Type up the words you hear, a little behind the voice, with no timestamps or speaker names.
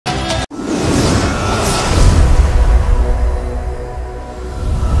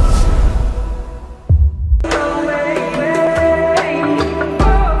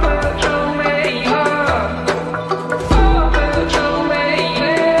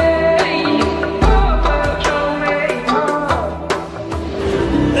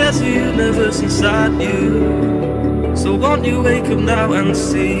you. So won't you wake up now and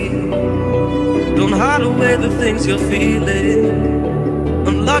see? Don't hide away the things you're feeling.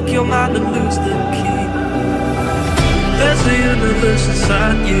 Unlock your mind and lose the key. There's a universe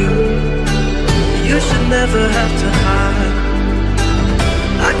inside you. You should never have to hide.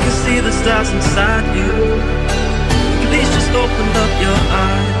 I can see the stars inside you. Please just open up your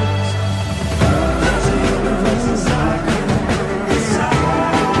eyes. There's a universe inside you.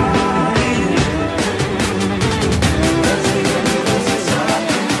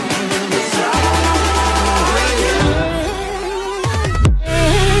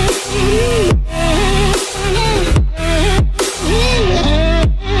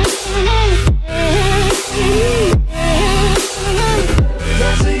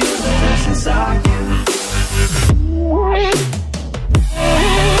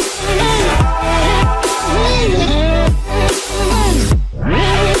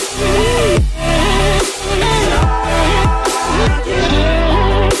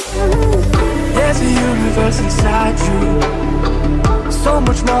 Inside you, so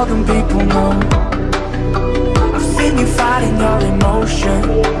much more than people know. I've seen you fighting your emotion.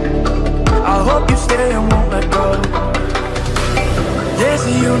 I hope you stay and won't let go. There's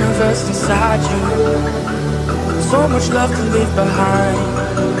a universe inside you, so much love to leave behind.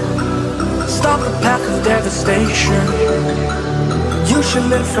 Stop the path of devastation. You should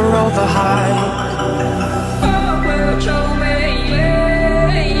live for all the hype.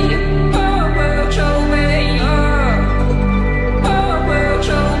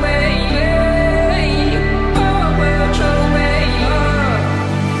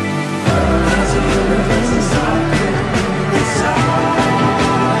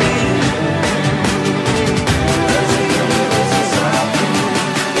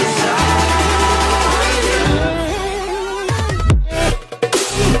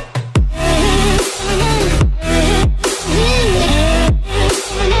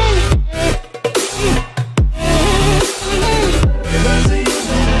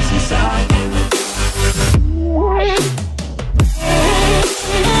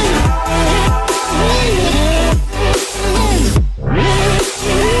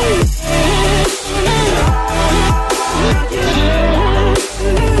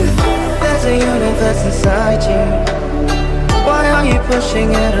 Inside you, why are you pushing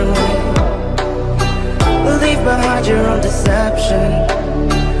it away? Leave behind your own deception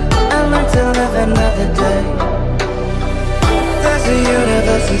and learn to live another day. There's a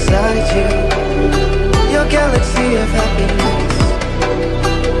universe inside you, your galaxy of happiness.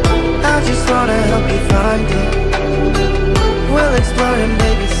 I just wanna help you find it. We'll explore in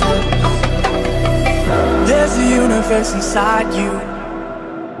baby steps. There's a universe inside you.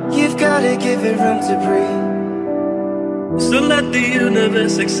 You've gotta give it room to breathe. So let the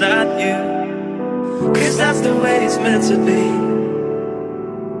universe excite you, 'cause that's the way it's meant to be.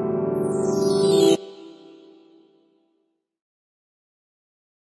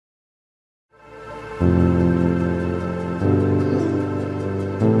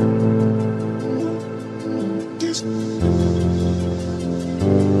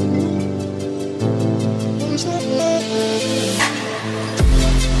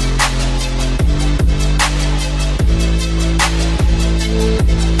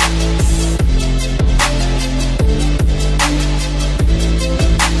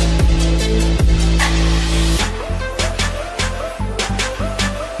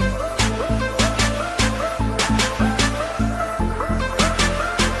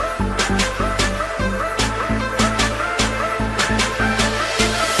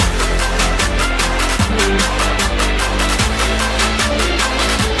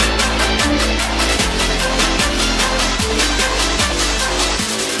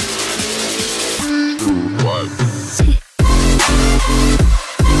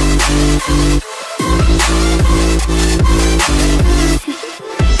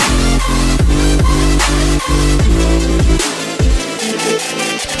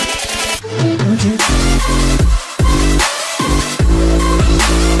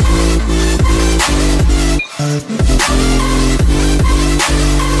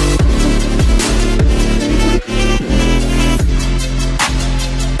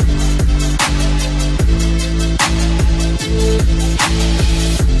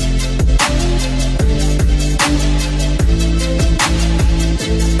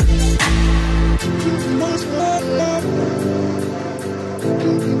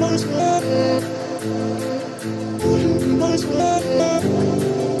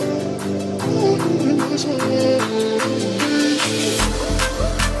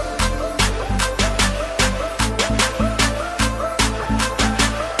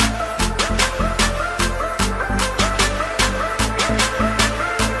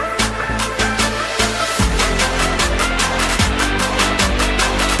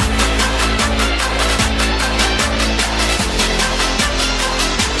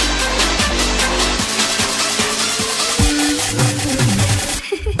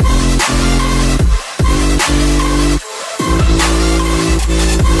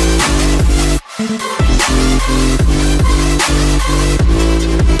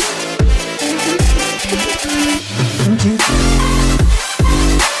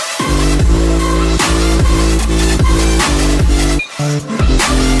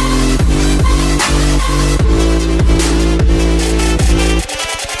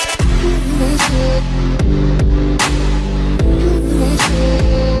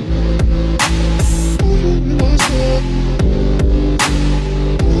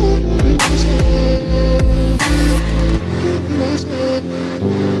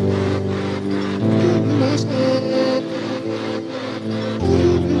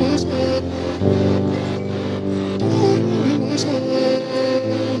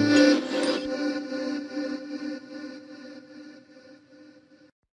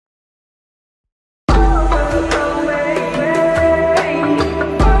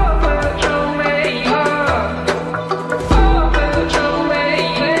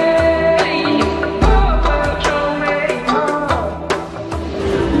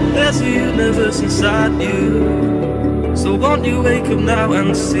 you. So won't you wake up now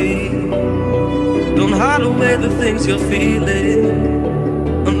and see? Don't hide away the things you're feeling.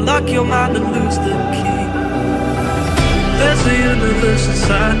 Unlock your mind and lose the key. There's a universe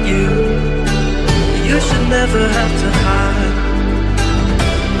inside you. You should never have to hide.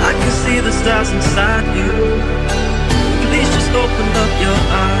 I can see the stars inside you. Please just open up your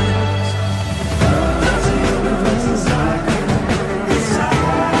eyes. There's a universe inside you.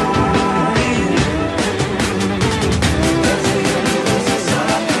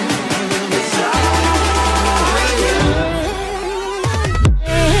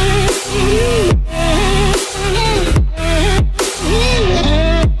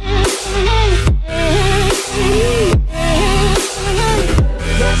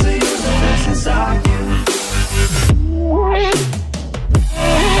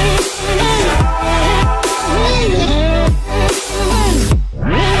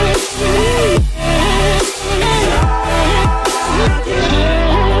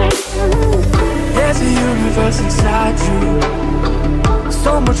 Inside you,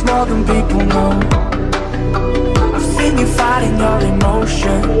 so much more than people know. I've seen you fighting your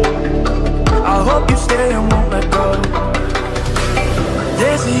emotion. I hope you stay and won't let go.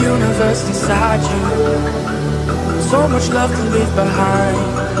 There's a universe inside you, so much love to leave behind.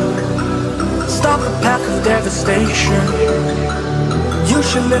 Stop the path of devastation. You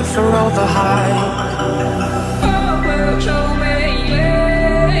should live for all the hype.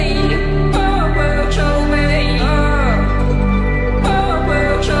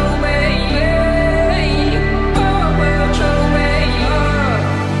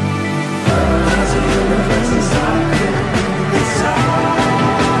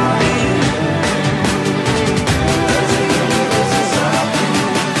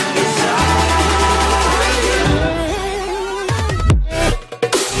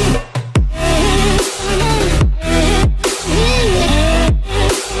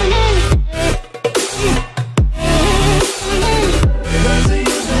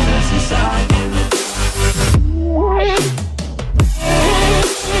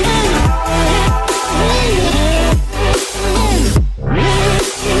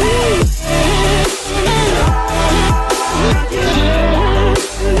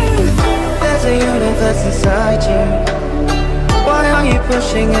 Inside you, why are you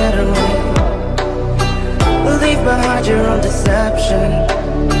pushing it away? Leave behind your own deception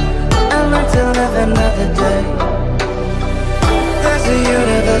and learn to live another day. There's a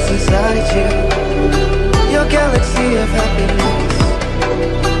universe inside you, your galaxy of happiness.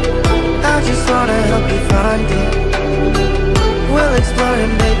 I just wanna help you find it. We'll explore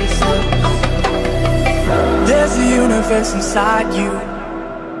it maybe soon. There's a universe inside you.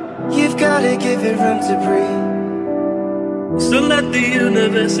 You've gotta give it room to breathe. So let the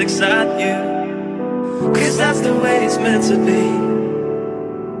universe excite you, 'cause that's the way it's meant to be.